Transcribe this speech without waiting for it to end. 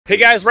Hey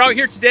guys, we're out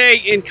here today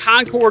in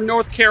Concord,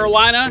 North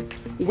Carolina.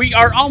 We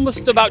are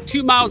almost about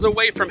 2 miles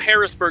away from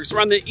Harrisburg, so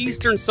we're on the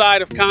eastern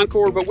side of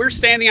Concord, but we're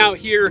standing out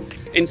here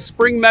in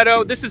Spring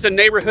Meadow. This is a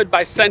neighborhood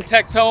by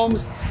Centex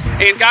Homes.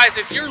 And guys,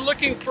 if you're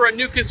looking for a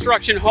new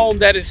construction home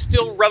that is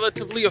still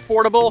relatively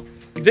affordable,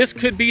 this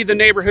could be the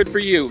neighborhood for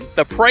you.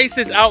 The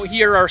prices out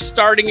here are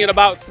starting at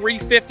about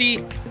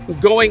 $350,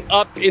 going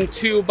up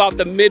into about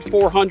the mid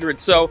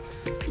 400s. So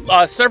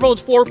several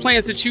floor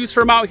plans to choose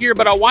from out here,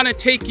 but I want to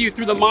take you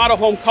through the model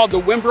home called the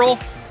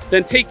Wimbrel,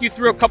 then take you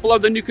through a couple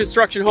of the new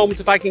construction homes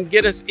if I can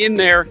get us in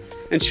there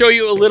and show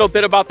you a little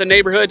bit about the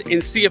neighborhood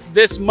and see if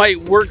this might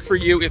work for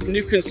you if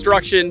new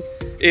construction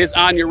is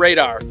on your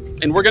radar.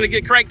 And we're going to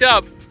get cranked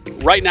up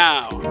right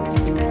now.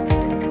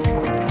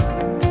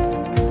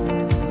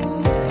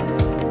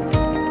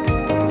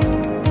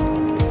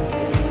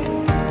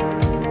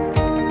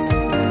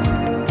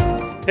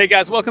 Hey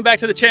guys, welcome back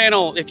to the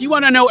channel. If you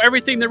want to know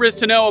everything there is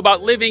to know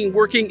about living,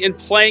 working, and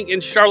playing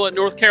in Charlotte,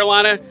 North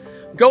Carolina,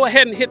 go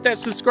ahead and hit that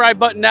subscribe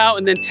button now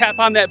and then tap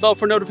on that bell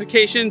for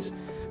notifications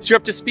so you're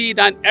up to speed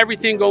on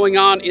everything going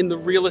on in the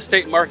real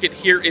estate market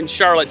here in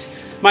Charlotte.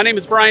 My name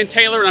is Brian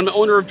Taylor. I'm the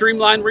owner of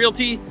Dreamline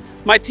Realty.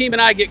 My team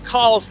and I get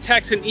calls,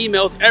 texts, and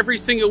emails every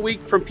single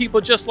week from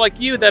people just like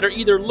you that are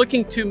either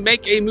looking to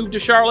make a move to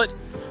Charlotte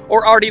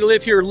or already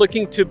live here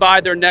looking to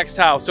buy their next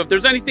house. So if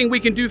there's anything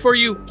we can do for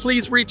you,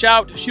 please reach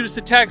out, shoot us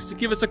a text,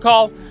 give us a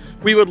call.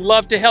 We would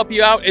love to help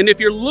you out. And if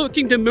you're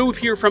looking to move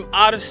here from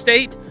out of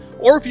state,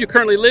 or if you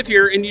currently live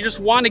here and you just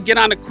want to get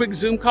on a quick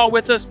Zoom call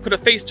with us, put a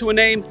face to a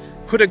name,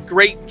 put a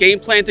great game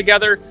plan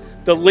together,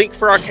 the link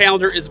for our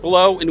calendar is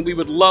below, and we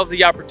would love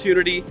the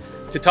opportunity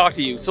to talk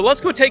to you. So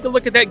let's go take a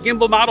look at that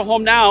Gimbal model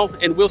home now,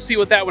 and we'll see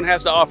what that one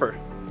has to offer.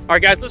 All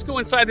right, guys, let's go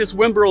inside this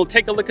Wimbrel and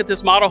take a look at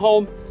this model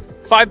home.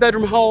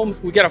 5-bedroom home.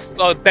 We got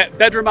a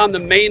bedroom on the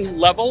main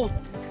level,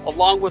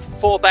 along with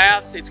full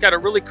bath. It's got a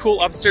really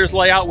cool upstairs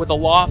layout with a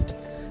loft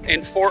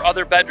and 4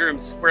 other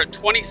bedrooms. We're at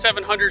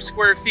 2,700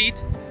 square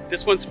feet.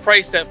 This one's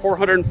priced at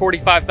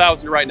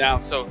 $445,000 right now,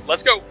 so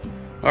let's go.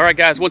 All right,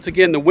 guys, once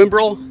again, the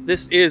Wimbrel.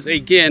 This is,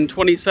 again,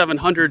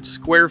 2,700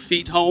 square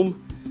feet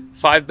home,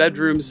 5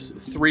 bedrooms,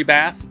 3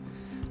 bath.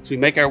 As we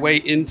make our way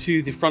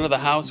into the front of the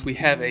house, we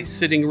have a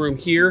sitting room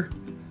here.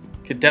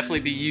 Could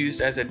definitely be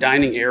used as a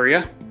dining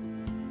area.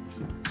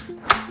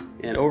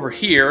 And over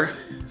here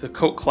is a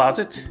coat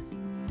closet.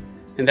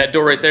 And that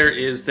door right there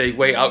is the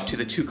way out to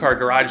the 2-car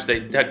garage.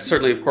 They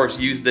certainly, of course,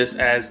 use this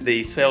as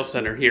the sales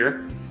center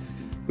here.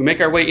 We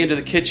make our way into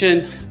the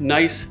kitchen.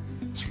 Nice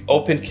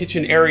open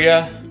kitchen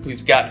area.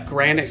 We've got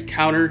granite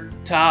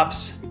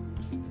countertops.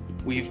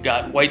 We've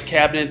got white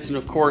cabinets and,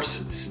 of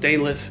course,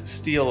 stainless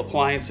steel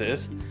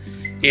appliances.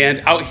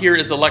 And out here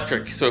is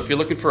electric. So if you're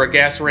looking for a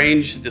gas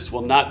range, this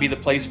will not be the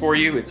place for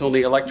you. It's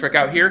only electric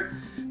out here.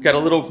 Got a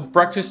little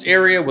breakfast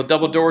area with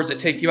double doors that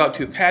take you out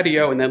to a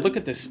patio, and then look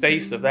at the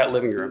space of that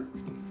living room.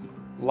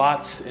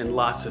 Lots and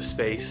lots of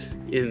space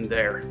in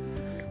there.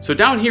 So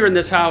down here in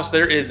this house,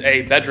 there is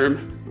a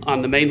bedroom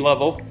on the main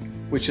level,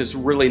 which is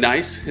really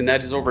nice, and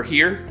that is over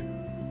here.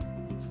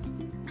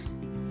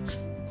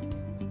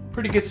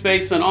 Pretty good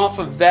space. Then off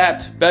of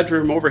that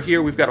bedroom over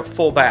here, we've got a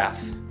full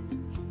bath.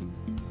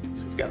 So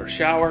we've got our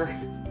shower,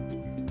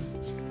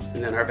 and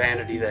then our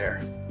vanity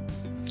there.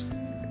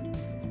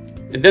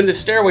 And then the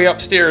stairway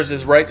upstairs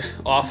is right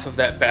off of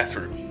that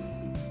bathroom.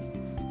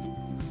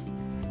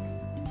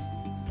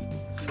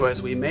 So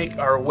as we make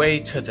our way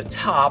to the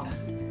top,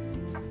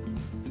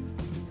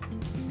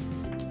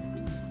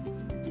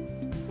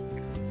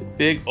 it's a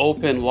big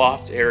open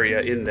loft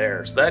area in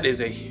there. So that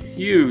is a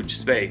huge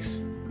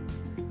space.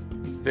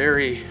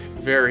 Very,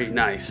 very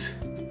nice.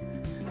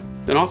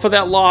 Then off of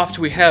that loft,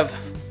 we have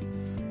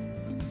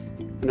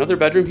another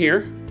bedroom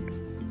here.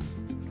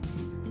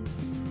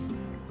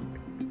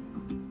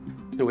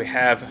 And we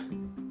have our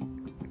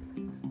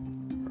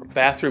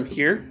bathroom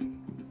here.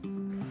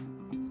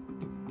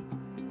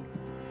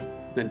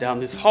 Then down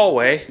this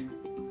hallway,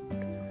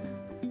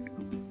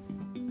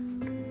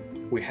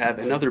 we have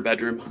another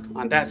bedroom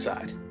on that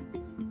side.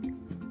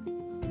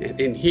 And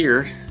in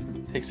here,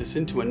 takes us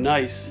into a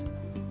nice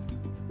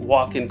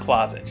walk-in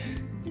closet.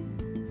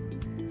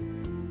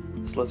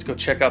 So let's go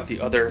check out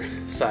the other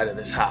side of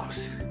this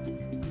house.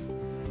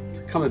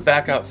 So coming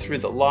back out through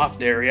the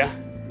loft area,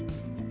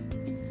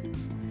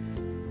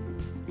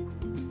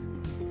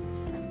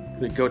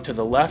 gonna go to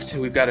the left,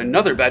 and we've got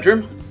another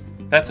bedroom.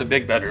 That's a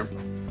big bedroom.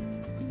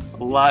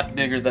 A lot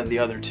bigger than the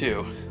other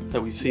 2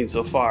 that we've seen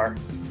so far,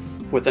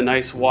 with a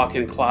nice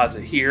walk-in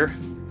closet here.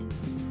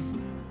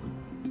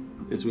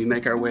 As we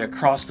make our way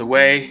across the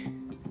way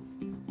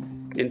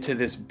into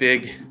this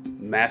big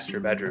master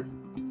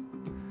bedroom.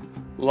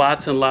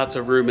 Lots and lots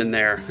of room in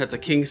there. That's a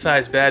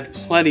king-size bed,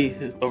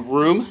 plenty of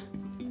room.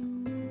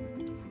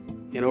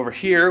 And over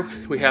here,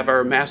 we have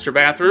our master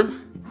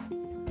bathroom.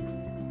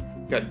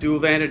 Got dual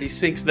vanity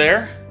sinks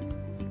there.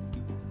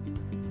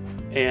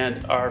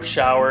 And our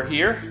shower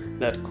here.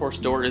 That, of course,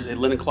 door is a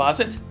linen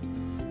closet.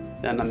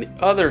 Then on the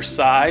other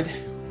side,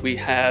 we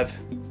have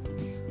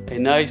a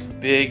nice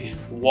big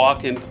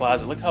walk-in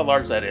closet. Look how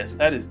large that is.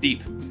 That is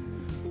deep.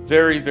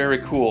 Very, very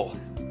cool.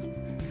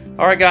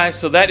 All right, guys,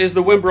 so that is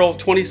the Wimbrel,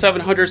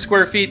 2,700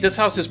 square feet. This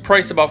house is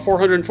priced about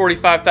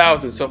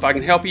 $445,000. So if I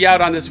can help you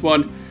out on this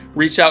one,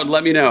 reach out and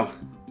let me know.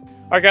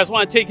 All right, guys, I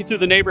want to take you through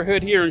the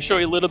neighborhood here and show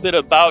you a little bit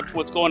about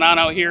what's going on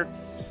out here.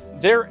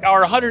 There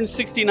are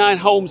 169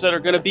 homes that are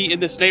going to be in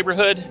this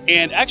neighborhood,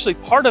 and actually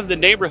part of the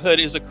neighborhood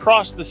is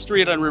across the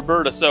street on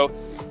Roberta, so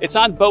it's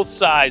on both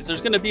sides. There's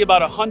going to be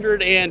about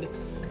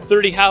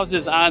 130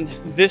 houses on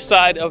this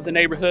side of the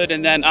neighborhood,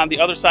 and then on the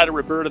other side of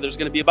Roberta there's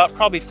going to be about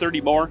probably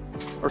 30 more,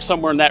 or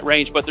somewhere in that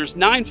range. But there's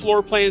 9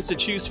 floor plans to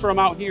choose from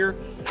out here,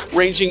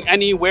 ranging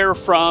anywhere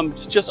from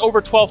just over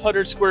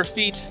 1,200 square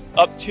feet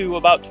up to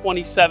about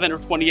 2,700 or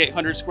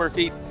 2,800 square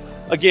feet.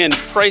 Again,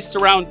 priced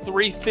around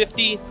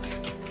 $350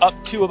 up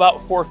to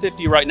about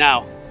 $450 right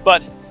now.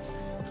 But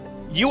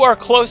you are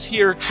close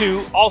here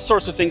to all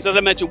sorts of things. As I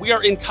mentioned, we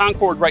are in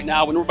Concord right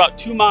now, and we're about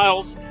 2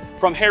 miles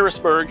from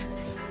Harrisburg,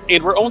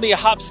 and we're only a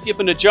hop, skip,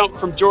 and a jump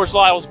from George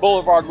Lyles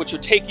Boulevard, which will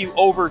take you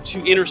over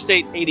to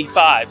Interstate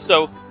 85.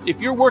 So if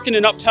you're working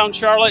in Uptown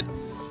Charlotte,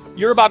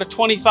 you're about a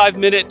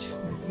 25-minute,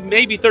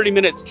 maybe 30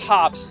 minutes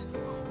tops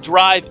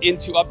drive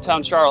into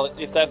Uptown Charlotte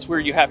if that's where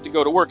you have to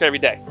go to work every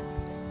day.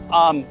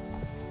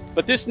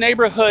 But this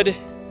neighborhood,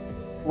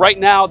 right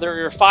now,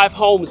 there are 5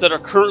 homes that are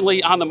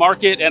currently on the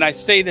market, and I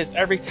say this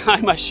every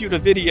time I shoot a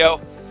video.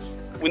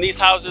 When these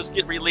houses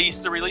get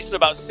released, they're releasing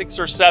about 6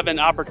 or 7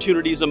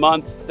 opportunities a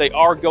month. They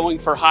are going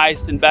for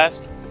highest and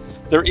best.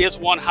 There is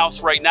one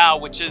house right now,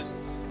 which is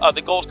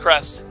the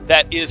Goldcrest,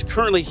 that is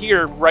currently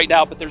here right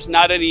now, but there's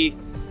not any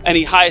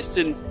highest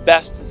and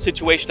best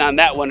situation on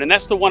that one. And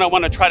that's the one I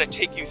want to try to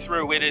take you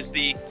through. It is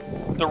the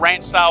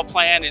ranch style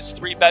plan. It's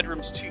 3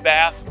 bedrooms, 2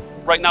 bath.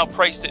 Right now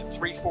priced at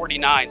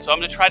 $349. So I'm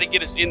going to try to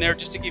get us in there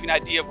just to give you an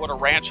idea of what a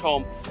ranch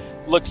home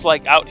looks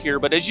like out here.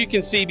 But as you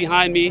can see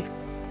behind me,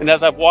 and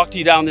as I've walked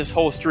you down this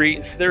whole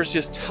street, there's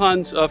just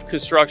tons of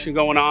construction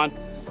going on.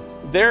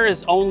 There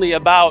is only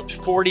about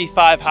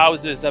 45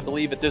 houses, I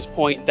believe, at this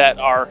point that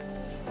are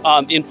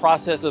in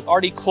process of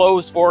already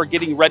closed or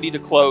getting ready to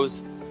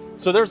close.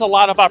 So there's a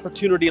lot of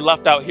opportunity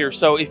left out here.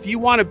 So if you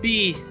want to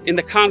be in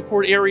the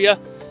Concord area,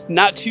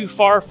 not too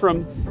far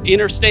from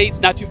interstates,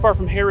 not too far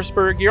from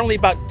Harrisburg, you're only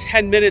about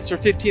 10 minutes or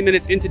 15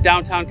 minutes into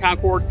downtown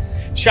Concord.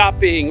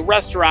 Shopping,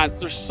 restaurants,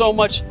 there's so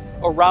much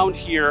around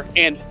here.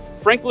 And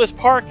Frank Liske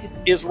Park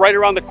is right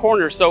around the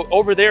corner. So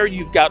over there,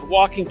 you've got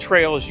walking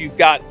trails, you've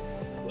got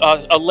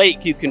a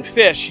lake you can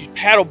fish,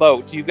 paddle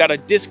boat, you've got a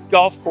disc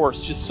golf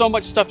course, just so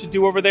much stuff to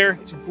do over there.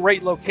 It's a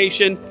great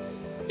location.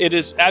 It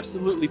is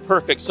absolutely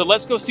perfect. So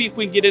let's go see if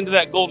we can get into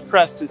that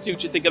Goldcrest and see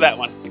what you think of that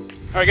one.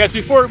 All right, guys,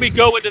 before we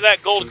go into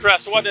that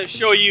Goldcrest, I wanted to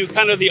show you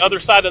kind of the other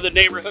side of the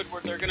neighborhood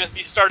where they're going to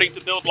be starting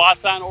to build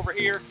lots on over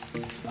here.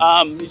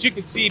 As you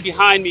can see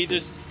behind me,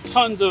 there's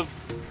tons of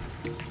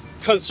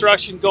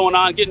construction going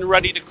on, getting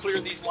ready to clear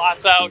these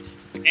lots out,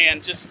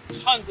 and just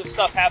tons of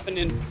stuff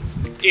happening.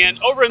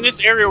 And over in this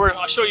area where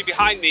I'll show you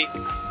behind me,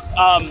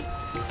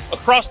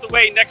 across the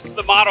way next to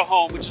the model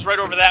home, which is right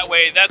over that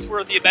way, that's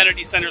where the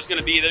amenity center is going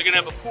to be. They're going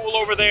to have a pool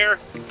over there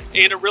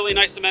and a really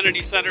nice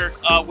amenity center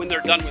when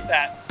they're done with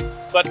that.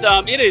 But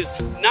it is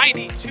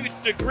 92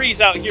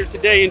 degrees out here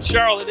today in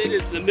Charlotte. It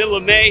is the middle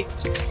of May.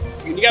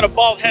 When you got a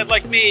bald head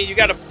like me, you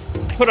got to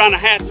put on a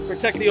hat to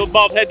protect the old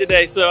bald head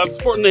today. So I'm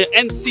sporting the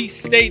NC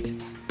State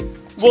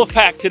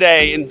Wolfpack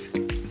today, and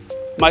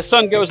my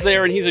son goes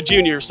there and he's a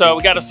junior, so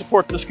we got to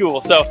support the school.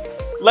 So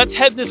let's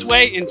head this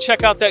way and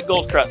check out that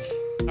Goldcrest.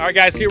 All right,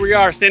 guys, here we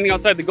are standing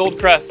outside the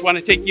Goldcrest. Want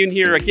to take you in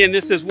here. Again,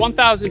 this is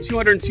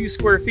 1,202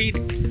 square feet,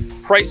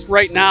 priced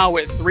right now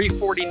at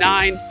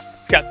 $349.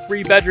 It's got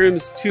 3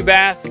 bedrooms, 2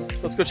 baths.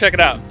 Let's go check it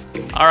out.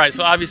 All right,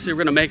 so obviously we're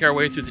going to make our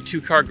way through the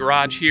 2-car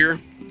garage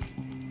here.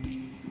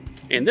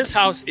 And this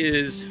house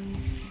is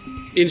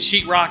in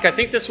sheetrock. I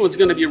think this one's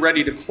going to be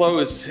ready to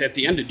close at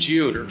the end of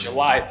June or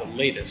July at the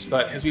latest.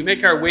 But as we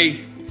make our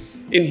way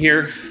in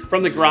here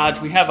from the garage,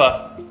 we have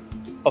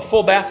a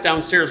full bath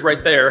downstairs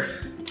right there.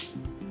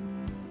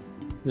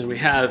 Then we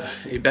have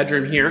a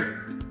bedroom here.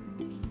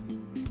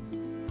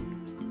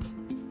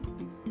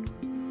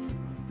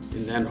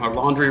 And then our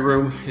laundry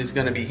room is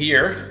going to be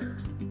here.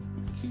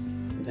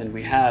 And then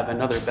we have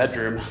another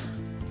bedroom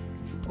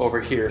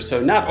over here.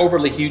 So not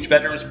overly huge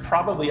bedrooms,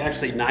 probably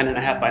actually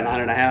 9.5 by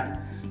 9.5.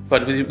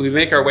 But we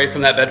make our way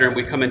from that bedroom,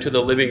 we come into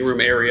the living room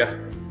area.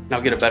 And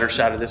I'll get a better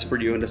shot of this for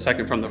you in a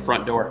second from the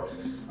front door.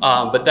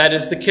 But that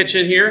is the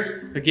kitchen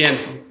here. Again,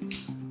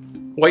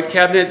 white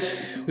cabinets.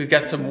 We've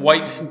got some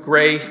white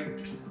gray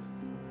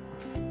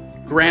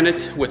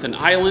granite with an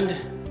island.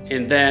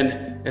 And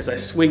then as I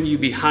swing you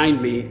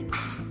behind me,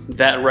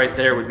 that right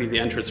there would be the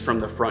entrance from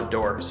the front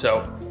door.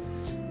 So,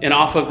 and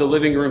off of the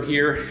living room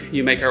here,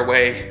 you make our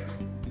way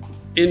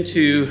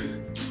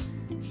into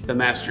the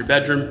master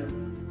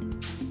bedroom.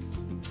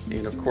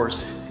 And of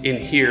course,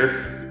 in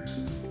here,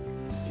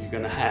 you're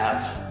gonna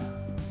have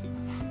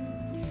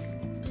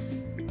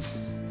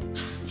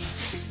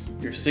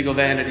your single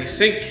vanity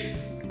sink.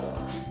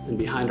 And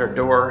behind our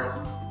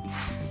door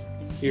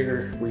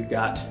here, we've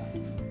got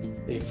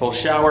a full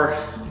shower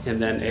and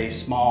then a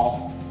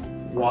small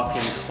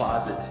walk-in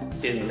closet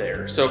in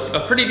there. So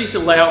a pretty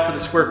decent layout for the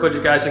square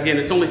footage, guys. Again,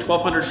 it's only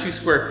 1,202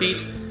 square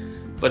feet,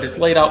 but it's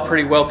laid out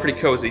pretty well, pretty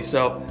cozy.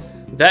 So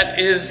that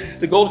is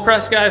the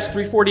Goldcrest, guys,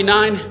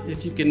 $349.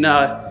 If you can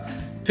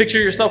picture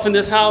yourself in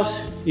this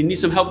house, you need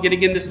some help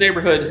getting in this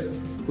neighborhood,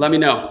 let me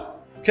know.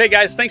 Okay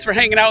guys, thanks for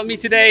hanging out with me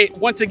today.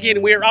 Once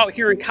again, we are out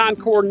here in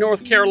Concord,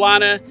 North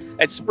Carolina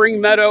at Spring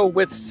Meadow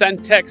with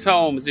Centex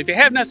Homes. If you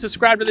have not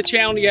subscribed to the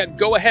channel yet,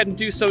 go ahead and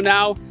do so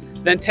now.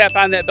 Then tap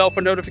on that bell for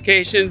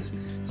notifications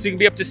so you can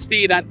be up to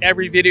speed on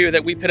every video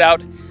that we put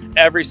out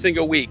every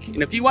single week.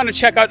 And if you want to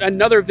check out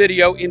another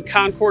video in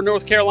Concord,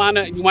 North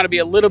Carolina, and you want to be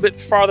a little bit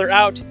farther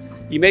out,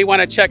 you may want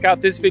to check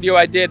out this video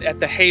I did at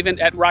the Haven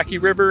at Rocky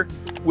River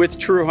with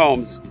True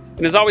Homes.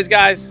 And as always,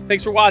 guys,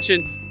 thanks for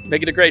watching.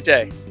 Make it a great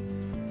day.